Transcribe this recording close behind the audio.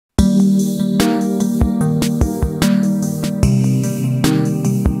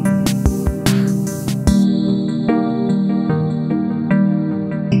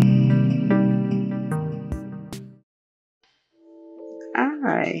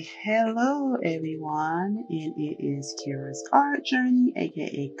Alright, hello everyone, and it is Kira's Art Journey,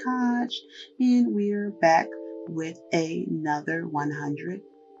 aka Koch, and we're back with another 100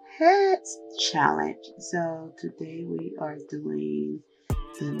 Heads Challenge. So today we are doing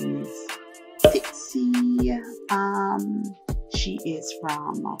the Miss Dixie. She is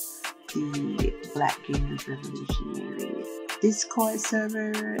from the Black Gamers Revolutionary Discord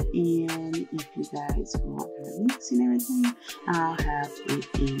server, and if you guys want her links and everything, I'll have it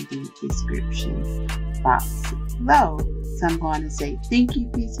in the description box below. So I'm going to say thank you,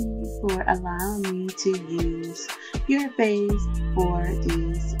 Busy, for allowing me to use your face for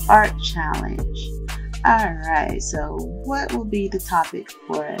this art challenge. Alright, so what will be the topic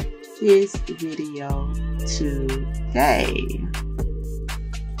for this video today?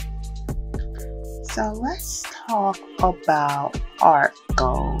 So let's talk about art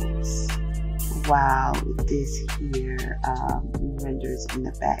goals while this here renders in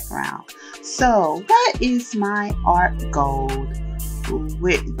the background. So what is my art goal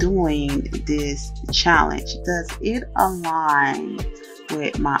with doing this challenge? Does it align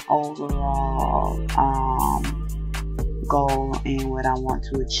with my overall goal and what I want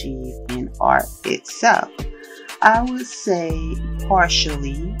to achieve in art itself? I would say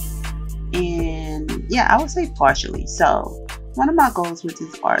partially. And yeah, I would say partially. So one of my goals with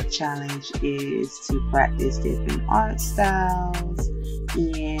this art challenge is to practice different art styles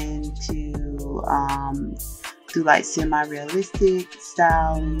and to do like semi-realistic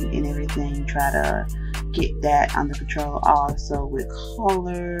styling and everything. Try to get that under control also with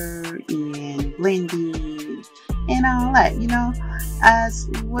color and blending and all that, you know, as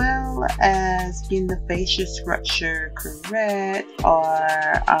well as getting the facial structure correct or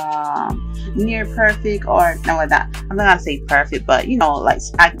near perfect, or no, I'm not gonna say perfect, but you know, like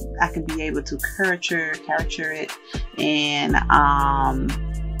I can be able to capture it and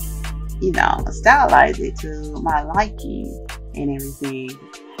you know, stylize it to my liking and everything.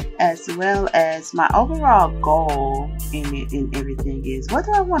 As well as my overall goal in it and everything is, what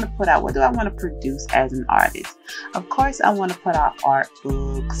do I want to put out? What do I want to produce as an artist? Of course, I want to put out art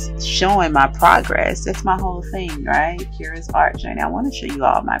books showing my progress. That's my whole thing, right? Kira's Art Journey. I want to show you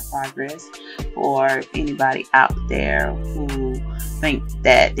all my progress for anybody out there who think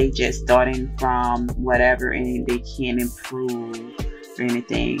that they just starting from whatever and they can't improve or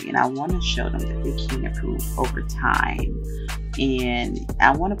anything. And I want to show them that they can improve over time. And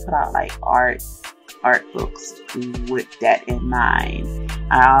I want to put out like art books with that in mind.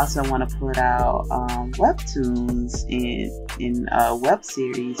 I also want to put out webtoons in a web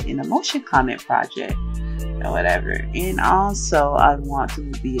series in a motion comic project or whatever. And also I want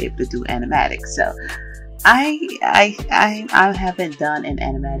to be able to do animatics. So I haven't done an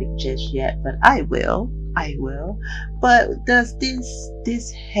animatic just yet, but I will. But does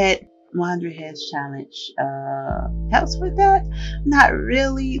this 100 Heads Challenge helps with that? Not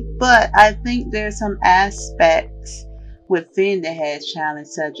really, but I think there's some aspects within the Heads Challenge,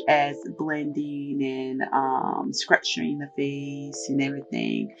 such as blending and structuring the face and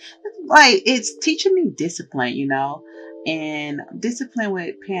everything. Like, it's teaching me discipline, you know, and discipline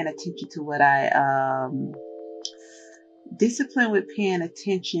with paying attention to what discipline with paying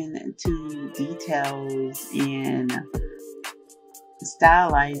attention to details and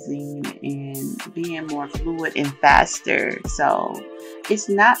stylizing and being more fluid and faster. So it's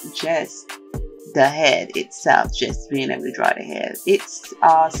not just the head itself, just being able to draw the head. It's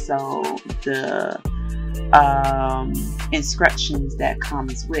also the instructions that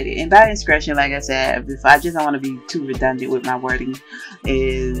comes with it. And by instruction, like I said, if I just don't want to be too redundant with my wording,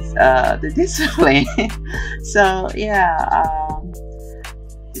 is the discipline. So yeah,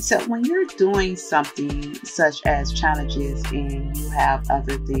 so when you're doing something such as challenges and you have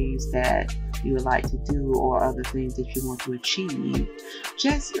other things that you would like to do or other things that you want to achieve,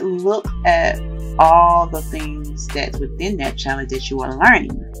 just look at all the things that's within that challenge that you are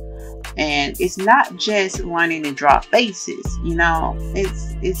learning. And it's not just learning to draw faces, you know,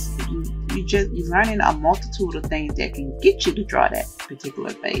 you're learning a multitude of things that can get you to draw that particular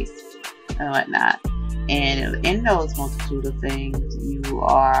face and whatnot. And in those multitude of things, you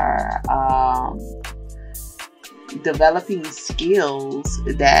are developing skills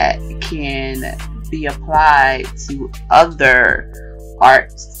that can be applied to other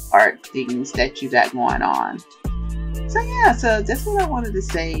art things that you got going on. So yeah, so that's what I wanted to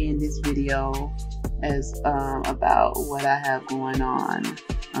say in this video as about what I have going on.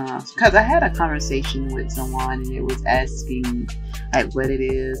 Because I had a conversation with someone and it was asking like what it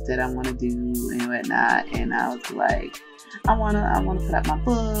is that I want to do and whatnot, and I was like, I wanna put out my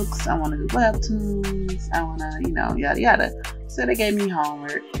books, I wanna do webtoons, I wanna, you know, yada yada. So they gave me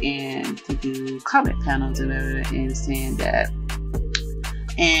homework and to do comment panels and saying that,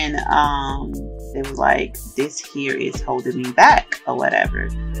 and it was like, this here is holding me back or whatever.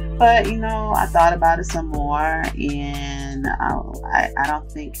 But you know, I thought about it some more, and I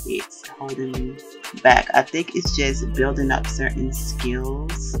don't think it's holding me back. I think it's just building up certain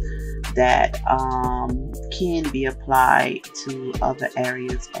skills that can be applied to other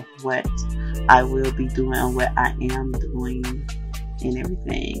areas of what I will be doing and what I am doing and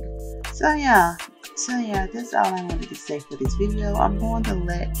everything. So yeah, that's all I wanted to say for this video. I'm going to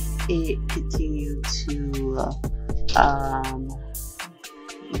let it continue to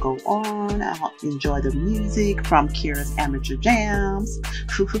go on. I'll enjoy the music from Kira's Amateur Jams.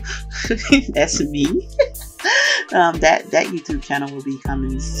 That's me. That YouTube channel will be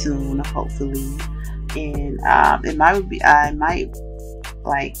coming soon, hopefully, and I might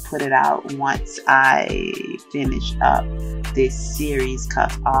like put it out once I finish up this series,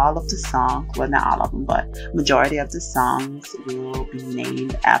 because all of the songs, well, not all of them, but majority of the songs will be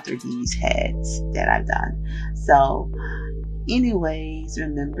named after these heads that I've done. So anyways,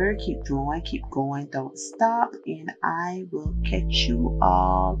 remember, keep drawing, keep going, don't stop, and I will catch you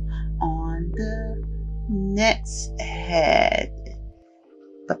all on the next head.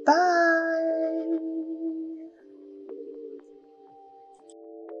 Bye bye.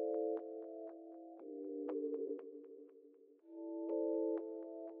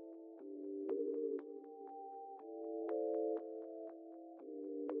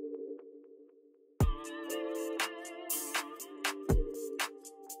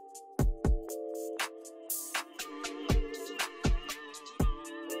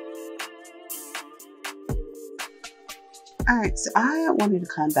 Alright, so I wanted to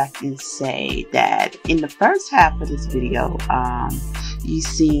come back and say that in the first half of this video, you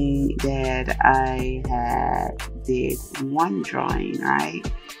see that I did one drawing, right?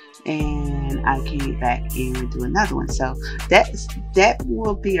 And I came back and do another one. So that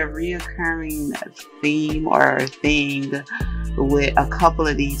will be a reoccurring theme or thing with a couple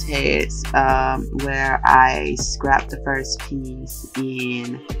of these heads, where I scrapped the first piece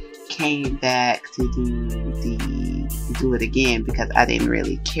and came back to do it again, because I didn't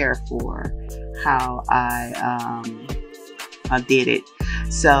really care for how I did it.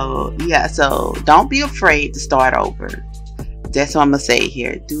 So yeah, so don't be afraid to start over. That's what I'm gonna say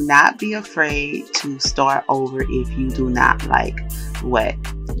here. Do not be afraid to start over if you do not like what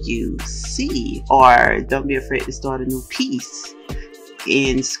you see, or don't be afraid to start a new piece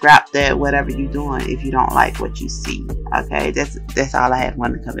and scrap that whatever you're doing if you don't like what you see. Okay, that's all I have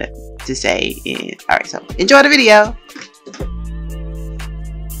wanted to come back to say. And all right, so enjoy the video.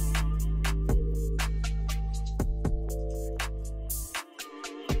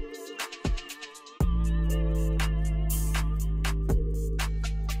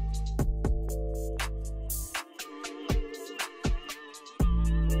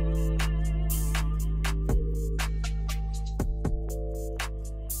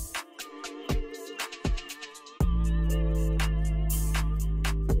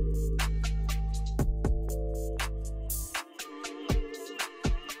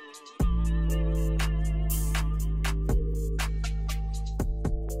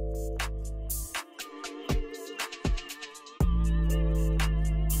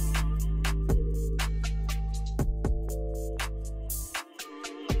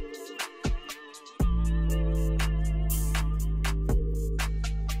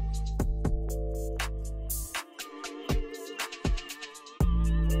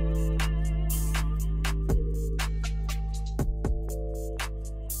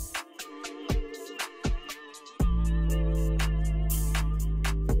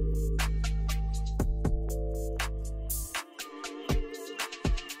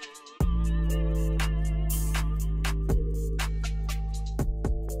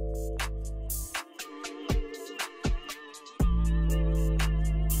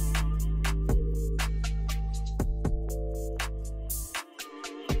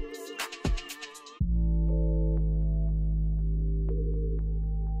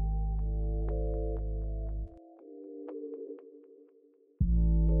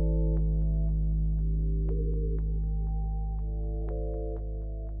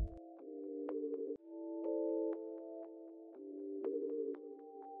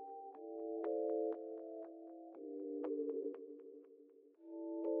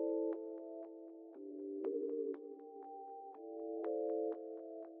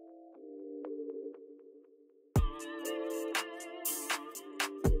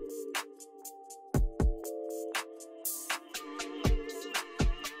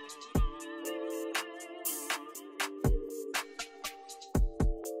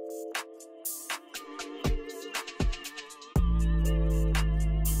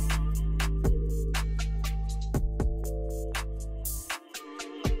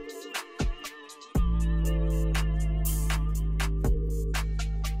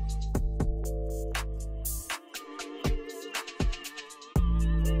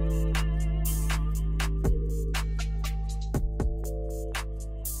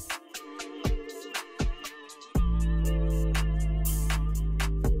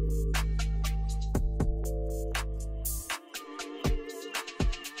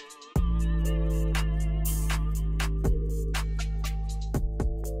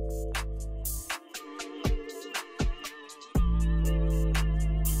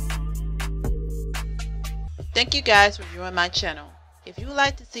 Thank you guys for viewing my channel. If you would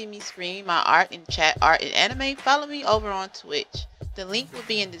like to see me screen my art and chat art and anime, follow me over on Twitch. The link will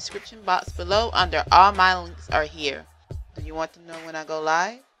be in the description box below under all my links are here. Do you want to know when I go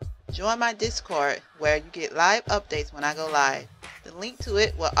live? Join my Discord where you get live updates when I go live. The link to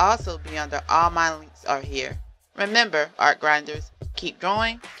it will also be under all my links are here. Remember, art grinders, keep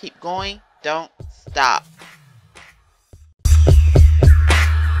drawing, keep going, don't stop.